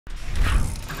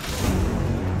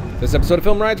This episode of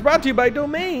FilmRiot is brought to you by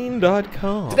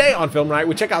Domain.com. Today on FilmRiot,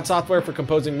 we check out software for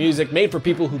composing music made for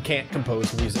people who can't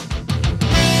compose music.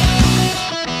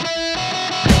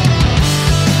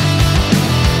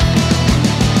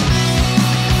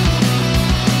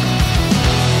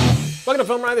 Welcome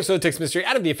to FilmRiot, the show that takes mystery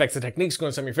out of the effects and techniques,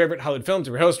 going to some of your favorite Hollywood films.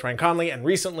 I'm your host, Ryan Conley, and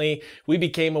recently we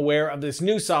became aware of this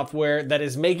new software that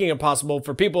is making it possible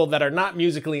for people that are not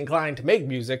musically inclined to make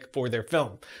music for their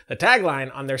film. The tagline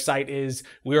on their site is,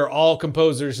 "We are all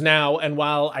composers now," and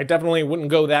while I definitely wouldn't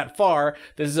go that far,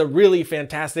 this is a really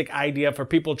fantastic idea for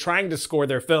people trying to score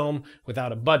their film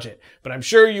without a budget. But I'm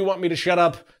sure you want me to shut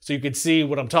up so you can see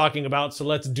what I'm talking about, so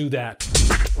let's do that.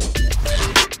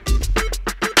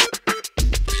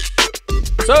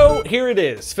 So here it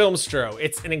is, Filmstro.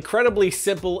 It's an incredibly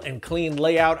simple and clean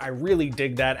layout. I really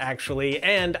dig that actually,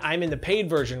 and I'm in the paid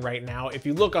version right now. If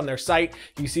you look on their site,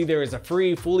 you see there is a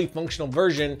free, fully functional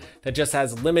version that just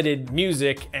has limited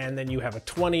music, and then you have a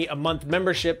 $20 a month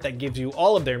membership that gives you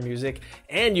all of their music,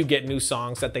 and you get new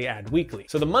songs that they add weekly.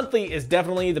 So the monthly is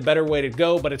definitely the better way to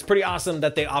go, but it's pretty awesome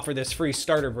that they offer this free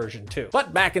starter version too.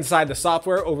 But back inside the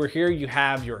software, over here you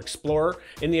have your Explorer.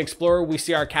 In the Explorer, we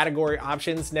see our category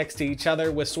options next to each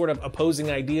other with sort of opposing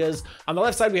ideas. On the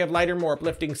left side, we have lighter, more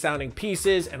uplifting sounding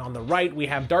pieces, and on the right, we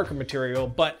have darker material,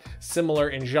 but similar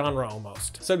in genre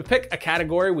almost. So to pick a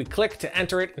category, we click to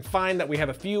enter it and find that we have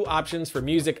a few options for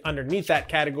music underneath that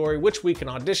category, which we can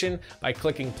audition by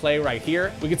clicking play right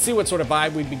here. We can see what sort of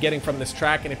vibe we'd be getting from this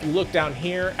track, and if you look down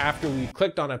here, after we've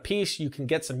clicked on a piece, you can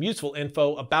get some useful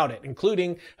info about it,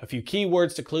 including a few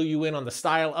keywords to clue you in on the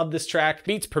style of this track,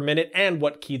 beats per minute, and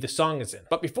what key the song is in.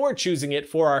 But before choosing it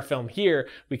for our film here,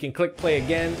 we can click play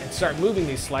again and start moving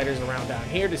these sliders around down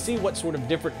here to see what sort of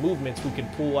different movements we can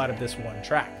pull out of this one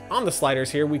track. On the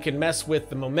sliders here, we can mess with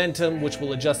the momentum, which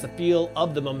will adjust the feel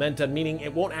of the momentum, meaning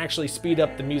it won't actually speed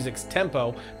up the music's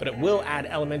tempo, but it will add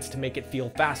elements to make it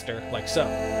feel faster, like so.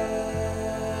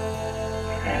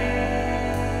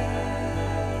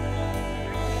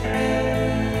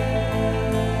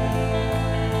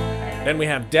 Then we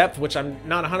have depth, which I'm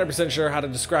not 100% sure how to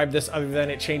describe this other than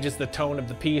it changes the tone of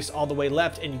the piece. All the way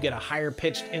left and you get a higher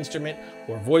pitched instrument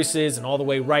or voices, and all the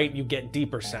way right you get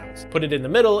deeper sounds. Put it in the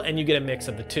middle and you get a mix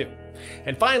of the two.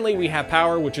 And finally we have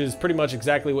power, which is pretty much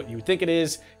exactly what you would think it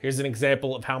is. Here's an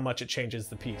example of how much it changes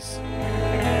the piece.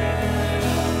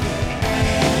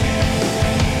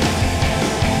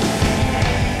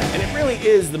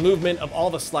 Is the movement of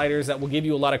all the sliders that will give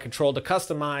you a lot of control to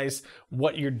customize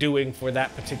what you're doing for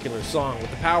that particular song. With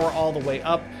the power all the way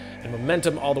up and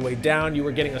momentum all the way down, you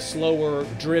are getting a slower,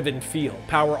 driven feel.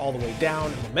 Power all the way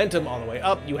down and momentum all the way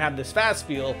up, you have this fast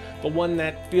feel, but one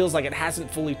that feels like it hasn't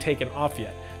fully taken off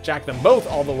yet. Jack them both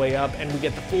all the way up and we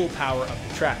get the full power of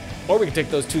the track. Or we can take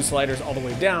those two sliders all the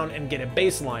way down and get a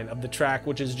bass line of the track,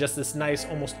 which is just this nice,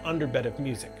 almost underbed of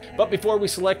music. But before we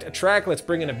select a track, let's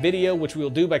bring in a video, which we will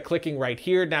do by clicking right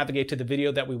here, navigate to the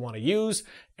video that we want to use,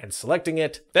 and selecting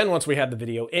it. Then once we have the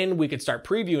video in, we can start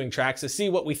previewing tracks to see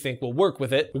what we think will work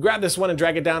with it. We grab this one and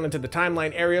drag it down into the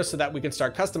timeline area so that we can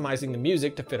start customizing the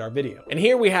music to fit our video. And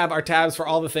here we have our tabs for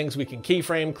all the things we can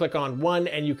keyframe. Click on one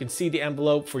and you can see the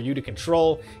envelope for you to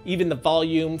control, even the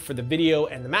volume for the video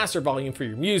and the master volume for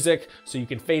your music, so you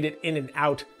can fade it in and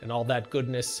out and all that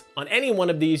goodness. On any one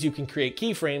of these, you can create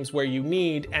keyframes where you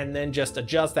need and then just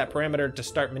adjust that parameter to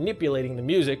start manipulating the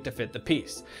music to fit the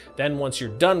piece. Then once you're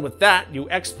done with that, you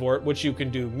export, which you can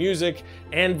do music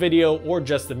and video or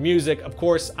just the music. Of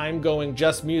course, I'm going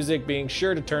just music, being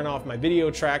sure to turn off my video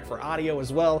track for audio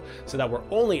as well, so that we're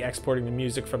only exporting the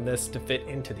music from this to fit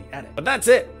into the edit. But that's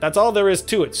it. That's all there is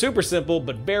to it. Super simple,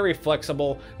 but very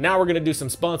flexible. Now we're gonna do some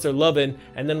sponsor loving,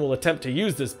 and then we'll attempt to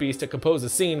use this beast to compose a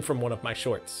scene from one of my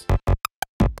shorts.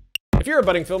 If you're a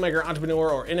budding filmmaker, entrepreneur,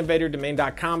 or innovator,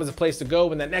 Domain.com is a place to go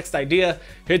when that next idea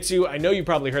hits you. I know you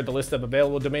probably heard the list of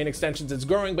available domain extensions is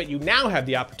growing, but you now have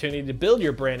the opportunity to build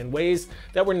your brand in ways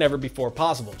that were never before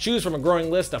possible. Choose from a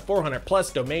growing list of 400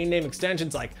 plus domain name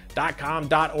extensions like .com,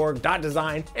 .org,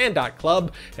 .design, and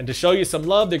 .club. And to show you some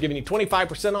love, they're giving you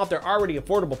 25% off their already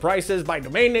affordable prices by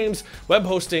domain names, web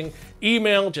hosting,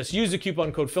 email. Just use the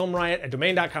coupon code FilmRiot at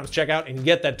Domain.com's checkout and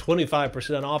get that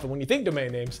 25% off. And when you think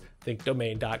domain names, think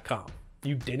Domain.com.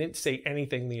 You didn't say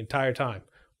anything the entire time.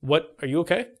 What? Are you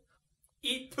okay?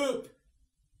 Eat poop.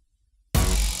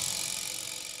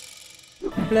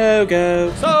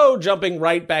 Logo. So jumping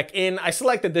right back in, I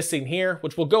selected this scene here,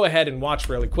 which we'll go ahead and watch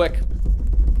really quick.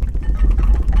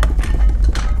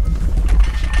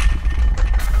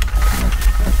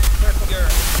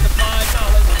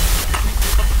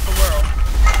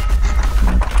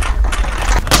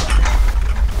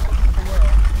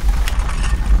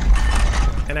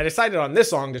 and I decided on this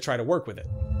song to try to work with it.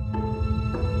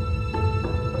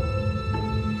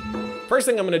 First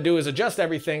thing I'm going to do is adjust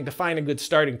everything to find a good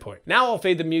starting point. Now I'll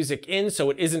fade the music in so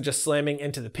it isn't just slamming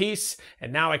into the piece,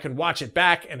 and now I can watch it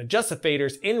back and adjust the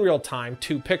faders in real time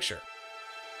to picture.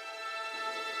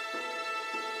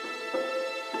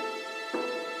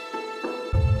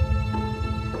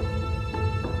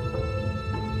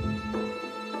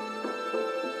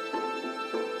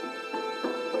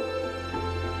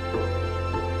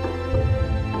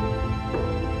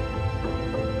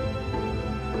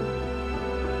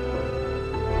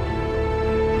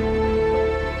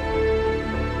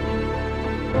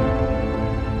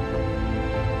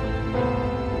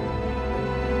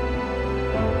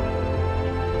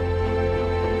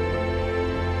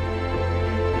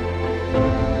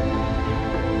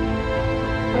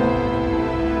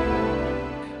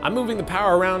 I'm moving the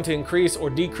power around to increase or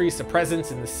decrease the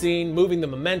presence in the scene, moving the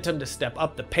momentum to step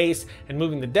up the pace, and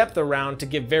moving the depth around to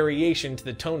give variation to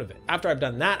the tone of it. After I've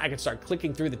done that, I can start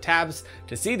clicking through the tabs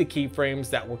to see the keyframes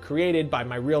that were created by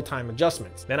my real-time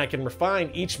adjustments. Then I can refine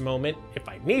each moment if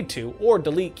I need to, or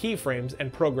delete keyframes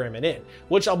and program it in,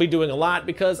 which I'll be doing a lot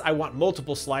because I want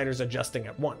multiple sliders adjusting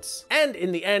at once. And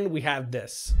in the end, we have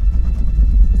this.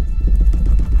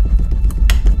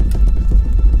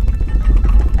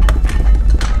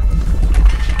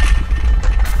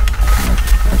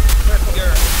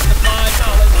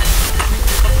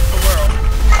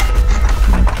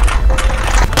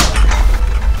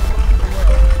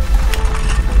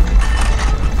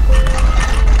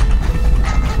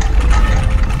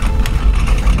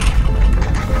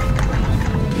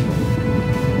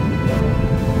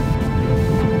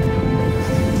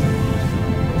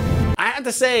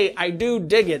 To say, I do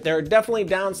dig it. There are definitely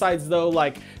downsides though,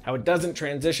 like how it doesn't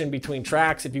transition between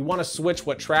tracks. If you want to switch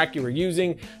what track you are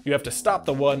using, you have to stop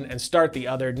the one and start the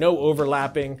other. No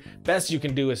overlapping. Best you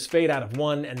can do is fade out of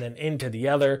one and then into the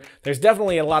other. There's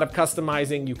definitely a lot of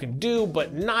customizing you can do,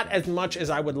 but not as much as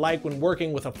I would like when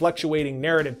working with a fluctuating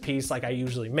narrative piece like I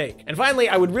usually make. And finally,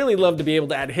 I would really love to be able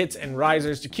to add hits and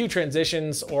risers to cue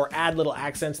transitions or add little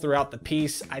accents throughout the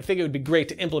piece. I think it would be great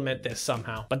to implement this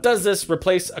somehow. But does this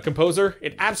replace a composer?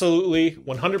 It absolutely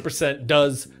 100%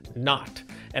 does not.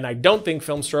 And I don't think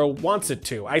FilmRiot wants it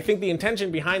to. I think the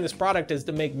intention behind this product is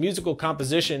to make musical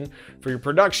composition for your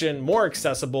production more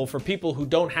accessible for people who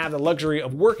don't have the luxury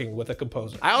of working with a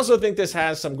composer. I also think this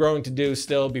has some growing to do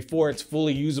still before it's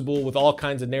fully usable with all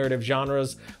kinds of narrative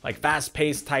genres, like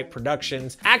fast-paced type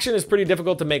productions. Action is pretty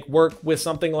difficult to make work with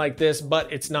something like this,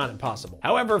 but it's not impossible.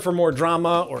 However, for more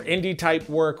drama or indie type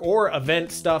work or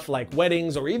event stuff like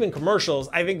weddings or even commercials,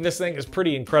 I think this thing is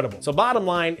pretty incredible. So bottom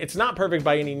line, it's not perfect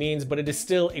by any means, but it is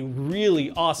still a really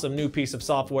awesome new piece of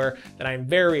software that I'm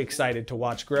very excited to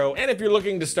watch grow. And if you're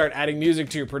looking to start adding music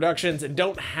to your productions and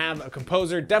don't have a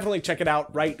composer, definitely check it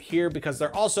out right here because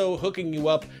they're also hooking you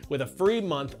up with a free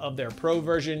month of their pro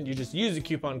version. You just use the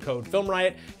coupon code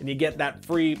FilmRiot and you get that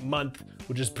free month,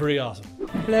 which is pretty awesome.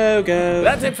 Logo.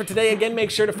 That's it for today. Again,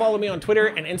 make sure to follow me on Twitter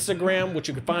and Instagram, which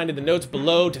you can find in the notes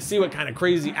below to see what kind of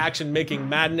crazy action-making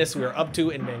madness we are up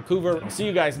to in Vancouver. I'll see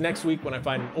you guys next week when I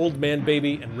find an old man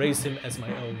baby and raise him as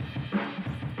my own.